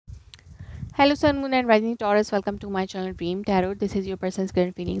Hello Sun, Moon and Rising Taurus, welcome to my channel Dream Tarot. This is your person's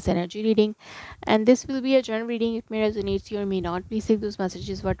current feelings energy reading, and this will be a general reading. It may resonate you or may not. Please take those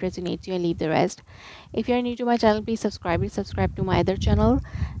messages what resonates you and leave the rest. If you are new to my channel, please subscribe to my other channel.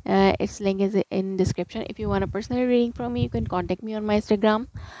 Its link is in description. If you want a personal reading from me, you can contact me on my Instagram,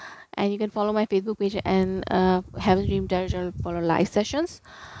 and you can follow my Facebook page and have a Dream Tarot channel, follow live sessions.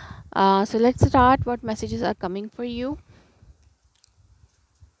 So let's start. What messages are coming for you?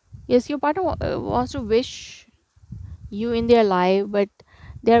 Yes, your partner wants to wish you in their life, but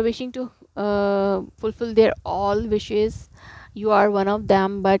they are wishing to fulfill their all wishes. You are one of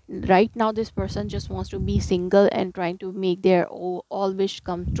them, but right now this person just wants to be single and trying to make their all wish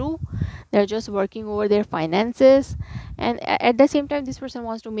come true. They're just working over their finances, and at the same time this person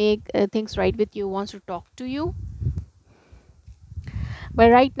wants to make things right with you, wants to talk to you. But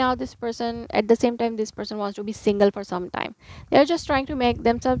right now this person, at the same time this person wants to be single for some time. They're just trying to make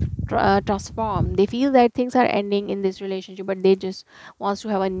themselves transform. They feel that things are ending in this relationship, but they just wants to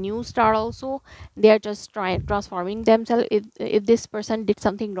have a new start also. They are just trying transforming themselves. If this person did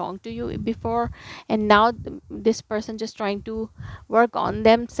something wrong to you before, and now this person just trying to work on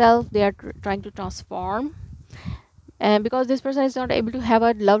themselves, they are trying to transform. And because this person is not able to have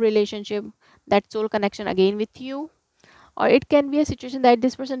a love relationship, that soul connection again with you, or it can be a situation that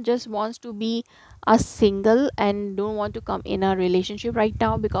this person just wants to be a single and don't want to come in a relationship right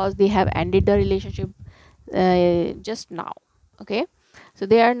now because they have ended the relationship just now. Okay, so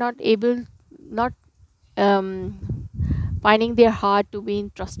they are not finding their heart to be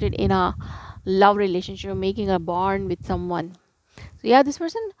interested in a love relationship, making a bond with someone. So yeah, this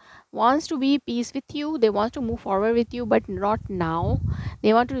person wants to be peace with you, they want to move forward with you, but not now.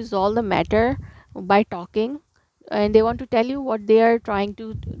 They want to resolve the matter by talking, and they want to tell you what they are trying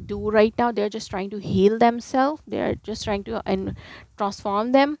to do right now. They're just trying to heal themselves, they're just trying to and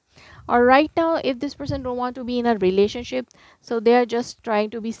transform them. Or right now, if this person don't want to be in a relationship, so they are just trying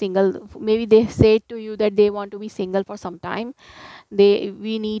to be single. Maybe they say to you that they want to be single for some time.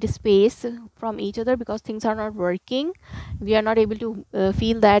 We need space from each other because things are not working. We are not able to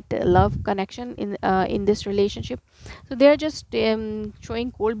feel that love connection in this relationship. So they are just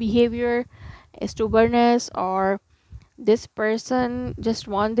showing cold behavior, stubbornness, or this person just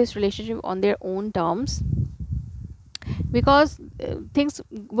want this relationship on their own terms because things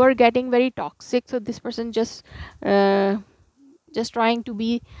were getting very toxic. So this person just trying to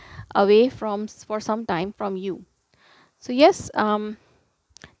be away from for some time from you. So yes,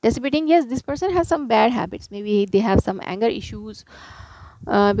 dissipating, yes, this person has some bad habits. Maybe they have some anger issues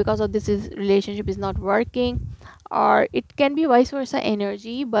because of relationship is not working, or it can be vice versa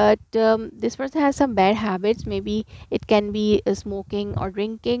energy. But this person has some bad habits. Maybe it can be smoking or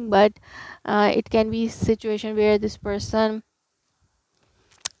drinking, but it can be situation where this person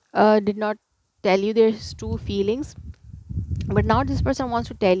did not tell you their true feelings, but now this person wants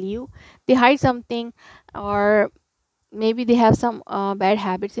to tell you. They hide something, or maybe they have some bad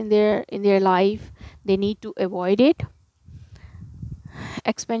habits in their life. They need to avoid it.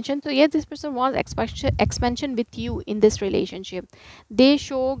 Expansion, so yes, this person wants expansion with you in this relationship. They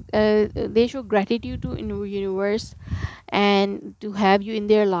show gratitude to universe and to have you in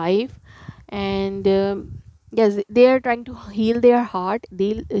their life. And yes, they are trying to heal their heart.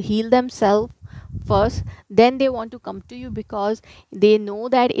 They'll heal themselves first, then they want to come to you, because they know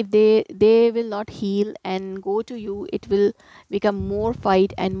that if they will not heal and go to you, it will become more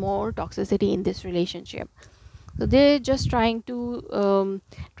fight and more toxicity in this relationship. So they're just trying to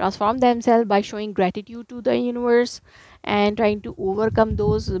transform themselves by showing gratitude to the universe and trying to overcome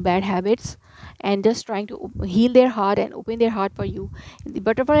those bad habits, and just trying to heal their heart and open their heart for you. The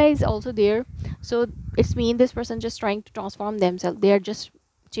butterfly is also there, so it's mean this person just trying to transform themselves. They are just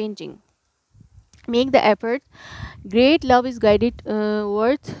changing. Make the effort. Great love is guided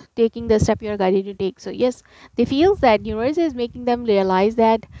worth taking the step you are guided to take. So yes, they feel that universe is making them realize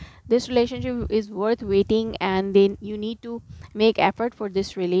that this relationship is worth waiting, and then you need to make effort for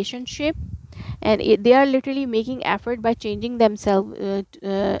this relationship. And they are literally making effort by changing themselves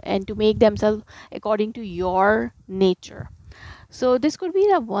and to make themselves according to your nature. So this could be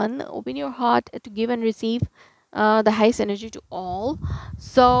the one. Open your heart to give and receive the highest energy to all.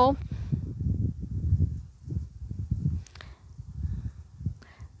 So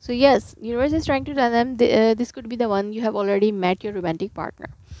yes, universe is trying to tell them this could be the one. You have already met your romantic partner,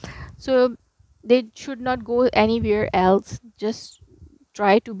 so they should not go anywhere else. Just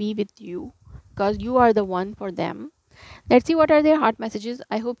try to be with you because you are the one for them. Let's see what are their heart messages.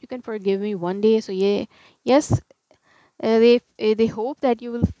 I hope you can forgive me one day. So yeah, yes, they hope that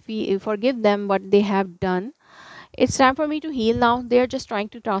you will forgive them what they have done. It's time for me to heal now. They're just trying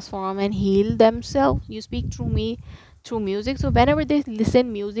to transform and heal themselves. You speak through me, through music. So whenever they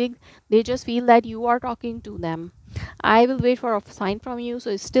listen music, they just feel that you are talking to them. I will wait for a sign from you.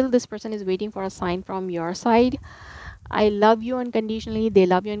 So still this person is waiting for a sign from your side. I love you unconditionally, they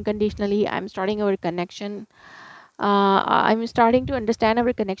love you unconditionally. I'm starting our connection. I'm starting to understand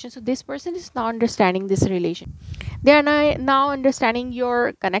our connection. So this person is now understanding this relation. They are now understanding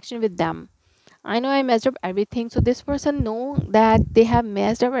your connection with them. I know I messed up everything. So this person know that they have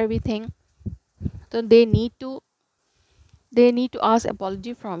messed up everything. So they need to ask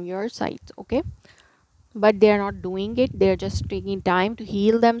apology from your side. Okay, but they are not doing it. They are just taking time to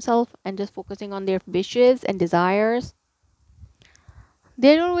heal themselves and just focusing on their wishes and desires.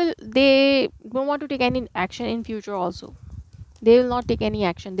 They don't want to take any action in future also. They will not take any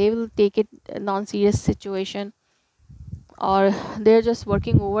action. They will take it a non-serious situation, or they're just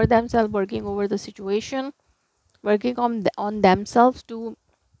working over themselves, working over the situation, working on themselves to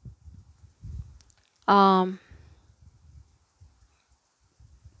um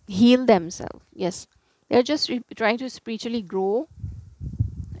heal themselves. Yes, they're just trying to spiritually grow,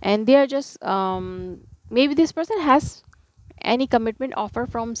 and they are just maybe this person has any commitment offer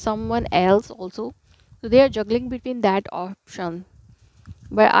from someone else also. So they are juggling between that option,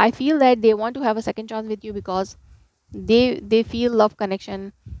 but I feel that they want to have a second chance with you because they feel love,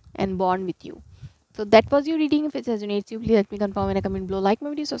 connection and bond with you. So that was your reading. If it resonates you, please let me confirm in a comment below. Like my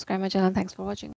video, subscribe my channel. Thanks for watching.